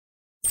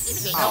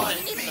Oh,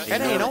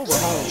 that ain't over,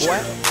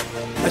 homeboy.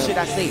 What should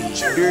I say?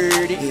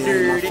 Dirty,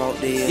 dirty.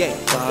 Yeah, yeah.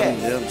 So you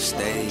had little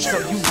snitch,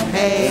 let him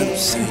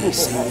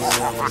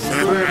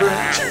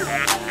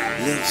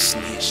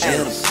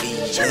be.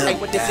 Hey,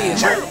 what this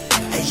is, bro?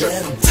 Hey,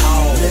 let him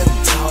talk, let him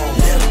talk,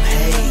 let him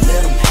hate,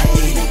 let him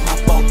hate. Ain't my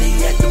fault they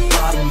at the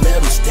bottom, let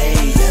him stay,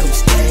 let him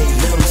stay,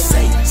 let him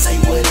say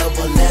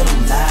whatever, let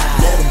him lie,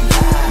 let him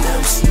lie, let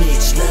him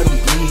snitch, let him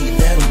bleed,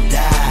 let him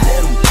die,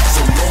 let him die. So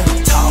let him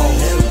talk,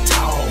 let him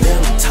talk, let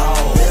him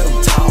talk,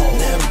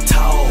 let him talk, let him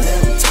talk, let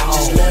him talk,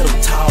 just let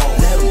him talk,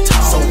 let him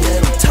talk. So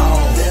let him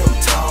talk, let him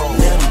talk,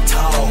 let him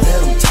talk,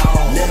 let him talk,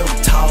 let him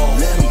talk,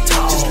 let him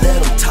talk, just let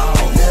him talk,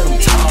 let him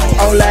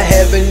talk. All I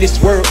have in this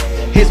world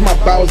is my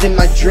thoughts and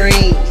my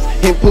dreams,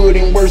 and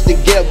putting words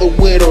together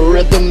with a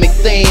rhythmic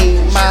theme.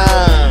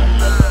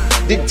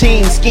 The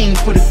team scheme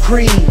for the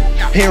cream,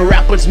 and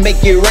rappers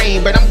make it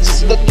rain, but I'm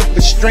just looking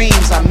for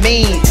streams. I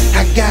mean,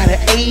 I got an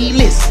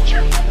A-list,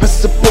 a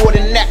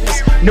supporting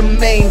actors, the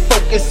main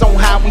focus on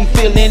how we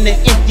feel in the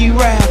empty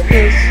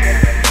rafters.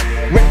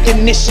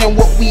 Recognition,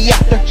 what we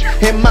after,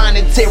 and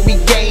monetary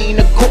gain,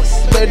 of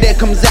course, but that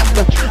comes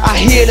after. I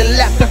hear the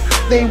laughter,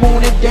 they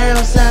wanna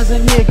downsize a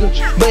nigga,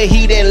 but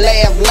he that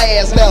laugh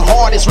last, the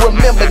hardest.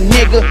 Remember,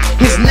 nigga,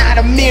 it's not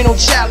a mental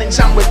challenge,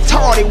 I'm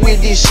retarded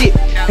with this shit.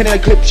 And I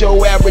clip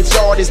your average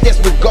artist, that's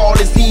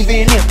regardless,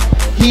 even if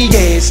he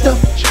gassed up,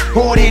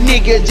 or that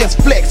nigga just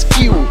flex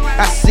fuel.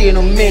 I see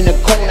him in the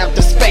corner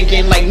after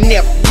spanking like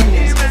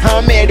nephews.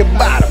 I'm at the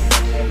bottom,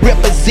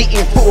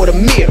 representing for the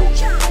middle.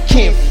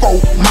 Can't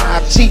folk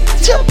my cheek,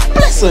 just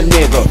bless a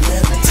nigga.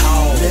 Let him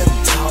talk, let him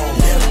talk,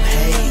 let him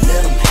hate,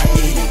 let him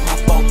hate. Ain't my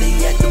fault they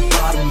at the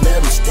bottom, let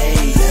him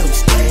stay, let him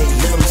stay,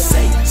 let him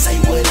say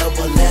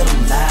whatever, let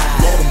him lie,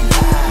 let him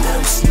lie, let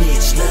him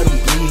snitch, let him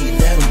bleed,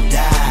 let him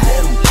die,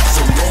 let him die.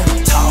 So let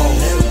him talk,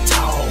 let him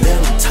talk, let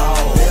him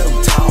talk, let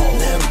him talk,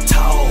 let him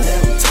talk,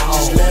 let him talk,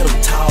 just let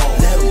him talk,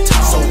 let him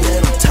talk. So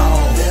let him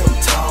talk, let him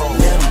talk,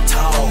 let him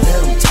talk,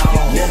 let him talk,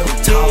 let him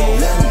talk,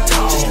 let him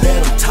talk, just let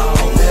him talk,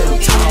 let him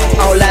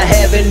talk. All I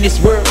have in this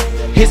world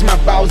is my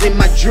thoughts and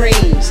my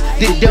dreams.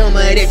 The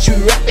dumber that you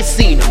rap is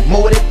seen, the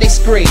more that they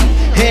scream.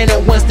 And the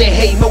ones that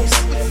hate most,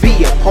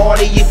 be a part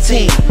of your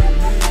team.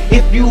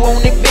 If you on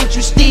the bench,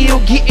 you still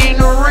get in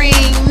the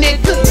ring,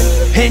 nigga.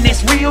 And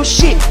that's real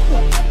shit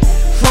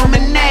from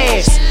an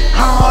ass.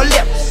 All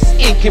else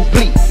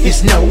incomplete,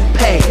 it's no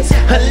pass.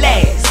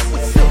 Alas,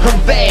 I'm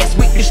vast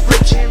with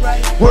description,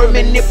 word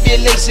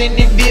manipulation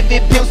and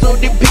vivid pencil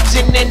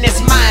depiction, and that's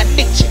my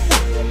addiction.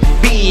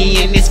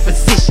 Being in this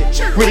position,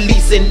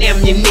 releasing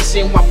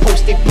ammunition while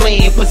posted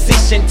playing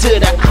position to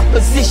the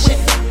opposition.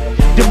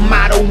 The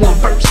motto, one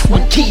verse,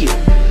 one kill.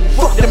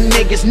 Fuck them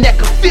niggas,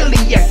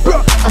 necrophiliac,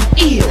 bro, I'm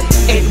ill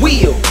at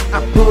will. I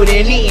put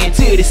an end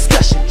to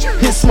discussion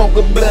and smoke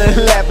a blunt,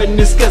 laughing,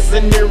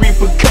 discussing the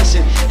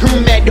repercussion.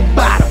 I'm at the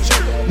bottom,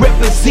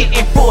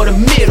 representing for the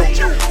middle.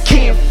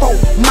 Can't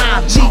folk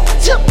my G,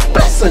 just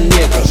bless a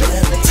nigga.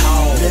 Let him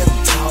talk, let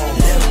him talk,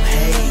 let him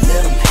hate,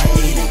 let him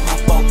hate. Ain't my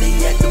fault they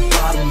at the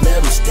bottom,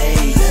 let him stay,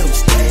 let him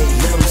stay,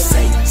 let him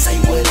say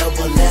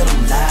whatever, let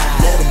him lie,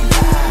 let him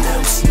lie, let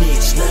him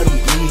snitch, let him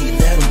bleed,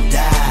 let him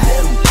die,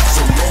 let him die.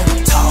 So let him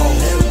talk,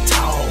 let him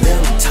talk,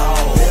 let him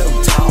talk, let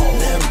him talk,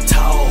 let him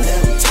talk,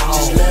 let him talk,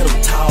 just let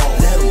him talk,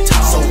 let him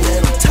talk. So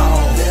let him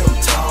talk, let him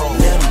talk,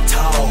 let him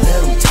talk, let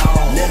him talk,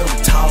 let him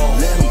talk,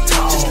 let him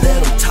talk, just let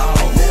him talk,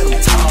 let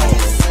him talk.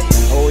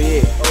 Oh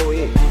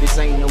yeah, this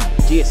ain't no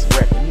diss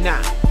record,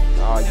 nah.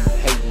 All you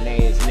hating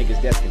ass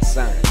niggas that's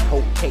concerned,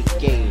 whole cake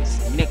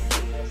ass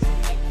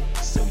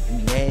niggas. So you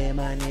mad,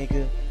 my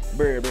nigga?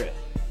 Bruh,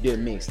 the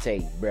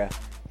mixtape, bruh.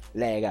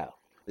 Lag out.